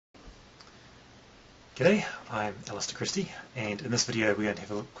G'day, I'm Alister Christie, and in this video we're going to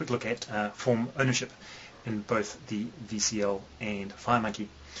have a quick look at form ownership in both the VCL and FireMonkey.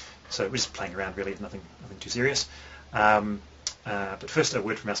 So we're just playing around really, nothing too serious. But first a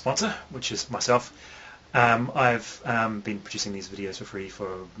word from our sponsor, which is myself. I've been producing these videos for free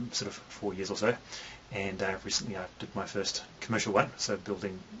for sort of 4 years or so, and recently I did my first commercial one, so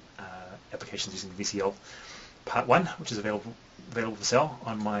building applications using VCL Part 1, which is available for sale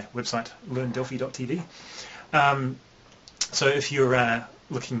on my website learndelphi.tv. So if you're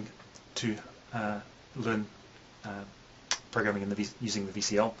looking to learn programming using the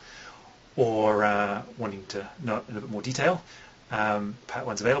VCL, or wanting to know in a bit more detail, Part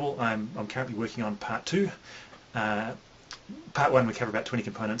 1's available. I'm currently working on Part 2. Part 1 we cover about 20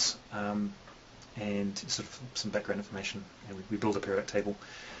 components and sort of some background information, and we build a periodic table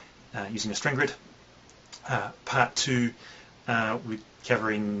using a string grid. Part 2 we're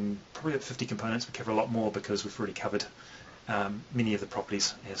covering probably about 50 components. We cover a lot more because we've already covered many of the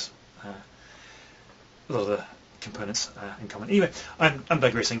properties as a lot of the components in common. Anyway, I'm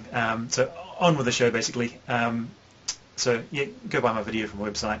digressing. So on with the show basically. So yeah, go by my video from my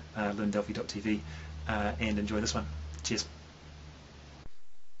website, learndelphi.tv, and enjoy this one. Cheers.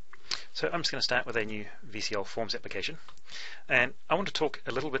 So I'm just going to start with a new VCL forms application, and I want to talk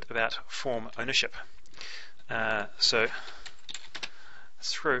a little bit about form ownership. So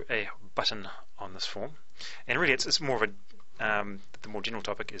let's throw a button on this form, and really it's more of a the more general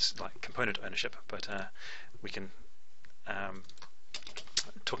topic is like component ownership, but we can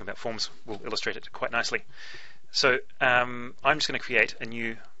talking about forms will illustrate it quite nicely. So I'm just going to create a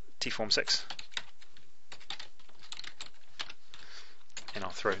new tform6, and I'll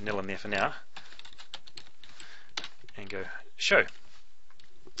throw nil in there for now and go show.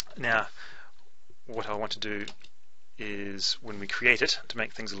 Now what I want to do is, when we create it, to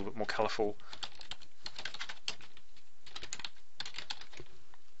make things a little bit more colourful,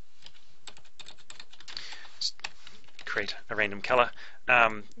 just create a random colour.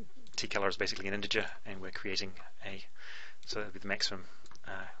 T colour is basically an integer, and we're creating so that'll be the maximum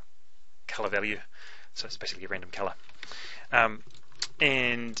colour value, so it's basically a random colour.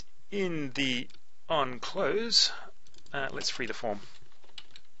 And in the on close, let's free the form.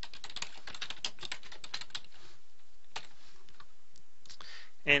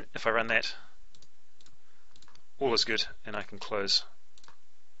 And if I run that, all is good, and I can close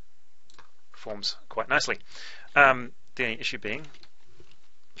forms quite nicely. The only issue being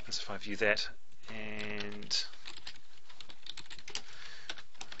is if I view that and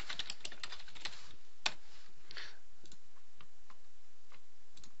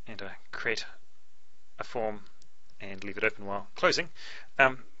I create a form and leave it open while closing,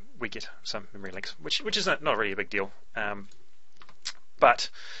 we get some memory leaks, which is not really a big deal. But,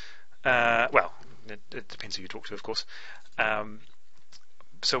 well, it depends who you talk to, of course.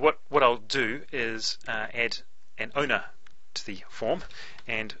 So what I'll do is add an owner to the form,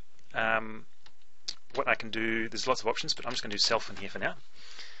 and what I can do, there's lots of options, but I'm just going to do self in here for now.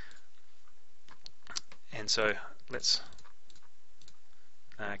 And so let's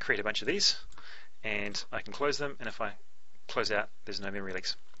create a bunch of these, and I can close them, and if I close out, there's no memory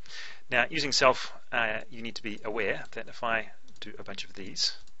leaks. Now, using self, you need to be aware that if I do a bunch of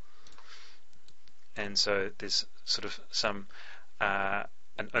these, and so there's sort of some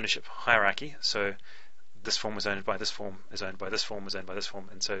an ownership hierarchy, so this form is owned by this form, is owned by this form, is owned by this form,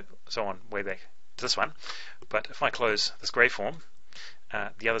 and so on way back to this one. But if I close this grey form,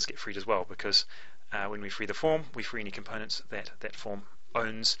 the others get freed as well, because when we free the form, we free any components that form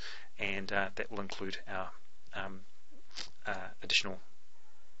owns, and that will include our additional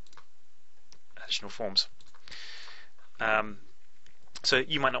forms. So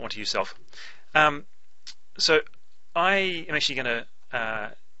you might not want to use self. So I am actually going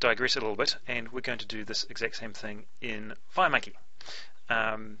to digress a little bit, and we're going to do this exact same thing in FireMonkey,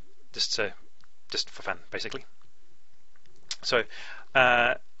 just for fun, basically. So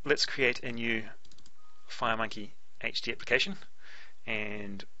let's create a new FireMonkey HD application,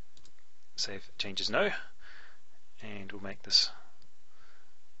 and save changes no, and we'll make this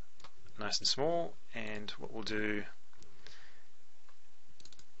nice and small, and what we'll do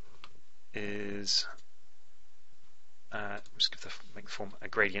is just make the form a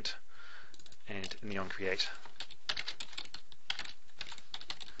gradient, and in the on create,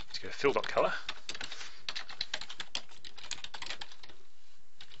 let's go fill.color,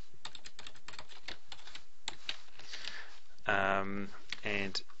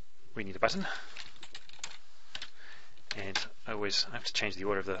 and we need a button, and I have to change the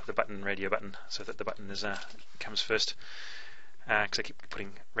order of the button, radio button, so that the button is comes first, because I keep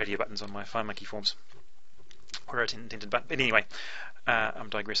putting radio buttons on my FireMonkey forms. where I intended, but anyway, I'm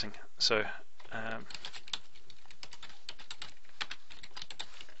digressing. So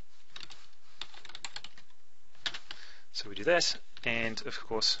so we do that, and of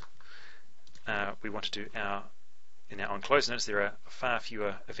course we want to do in our on-close. Notice there are far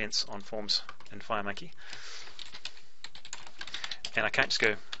fewer events on forms in FireMonkey, and I can't just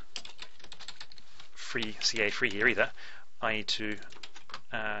go free CA free here either. I need to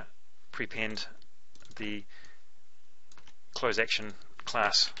prepend the close action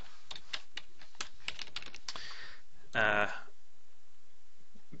class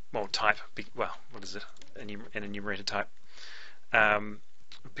type, well, what is it, an enumerated type,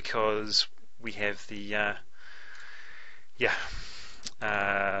 because we have the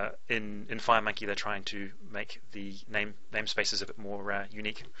in FireMonkey they're trying to make the namespaces a bit more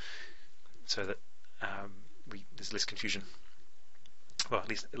unique, so that there's less confusion. Well, at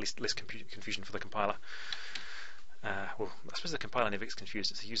least less confusion for the compiler. Well, I suppose the compiler never gets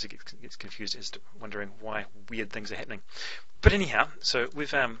confused. It's the user gets confused as to wondering why weird things are happening. But anyhow, so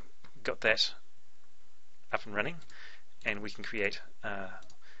we've got that up and running, and we can create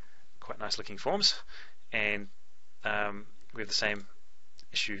quite nice looking forms, and we have the same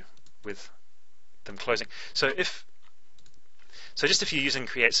issue with them closing. So just if you're using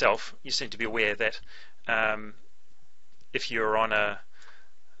create self, you just need to be aware that if you're on a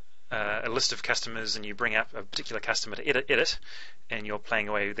list of customers and you bring up a particular customer to edit, and you're playing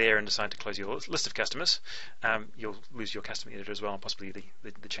away there and decide to close your list of customers, you'll lose your customer editor as well, and possibly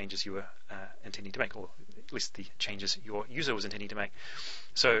the changes you were intending to make, or at least the changes your user was intending to make.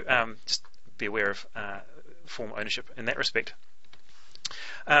 So just be aware of form ownership in that respect.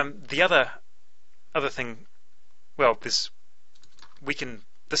 The other thing, well, this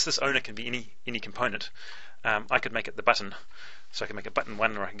owner can be any component. I could make it the button, so I can make a button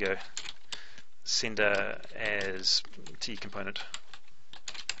 1, or I can go sender as T component,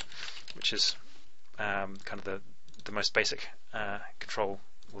 which is kind of the most basic control,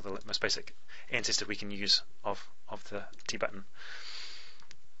 or the most basic ancestor we can use of the T button.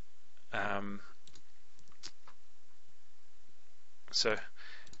 So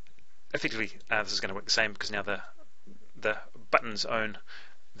effectively this is going to work the same, because now the buttons own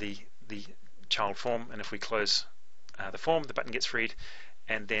the child form, and if we close the form, the button gets freed,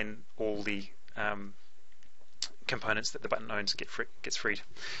 and then all the components that the button owns gets freed.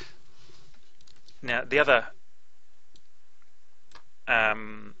 Now the other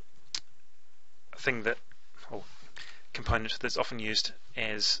component that's often used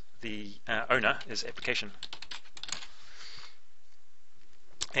as the owner is application,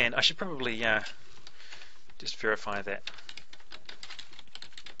 and I should probably just verify that.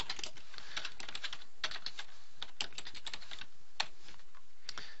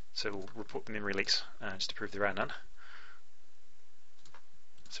 So we'll report the memory leaks just to prove there are none.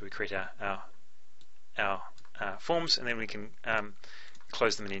 So we create our forms, and then we can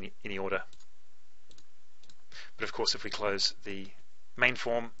close them in any order. But of course, if we close the main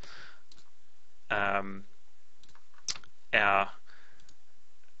form, our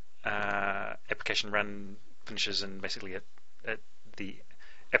application run finishes, and basically the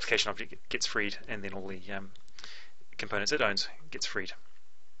application object gets freed, and then all the components it owns gets freed.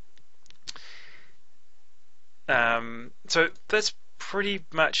 So that's pretty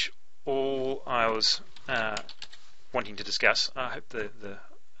much all I was wanting to discuss. I hope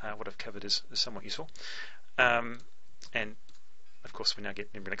what I've covered is somewhat useful. And of course we now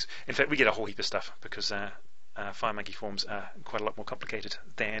get memory links. In fact, we get a whole heap of stuff, because FireMonkey forms are quite a lot more complicated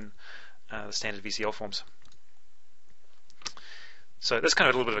than the standard VCL forms. So that's kind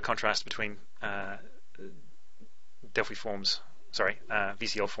of a little bit of a contrast between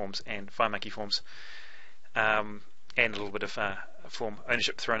VCL forms and FireMonkey forms. And a little bit of form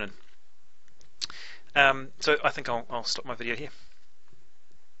ownership thrown in. So I think I'll stop my video here.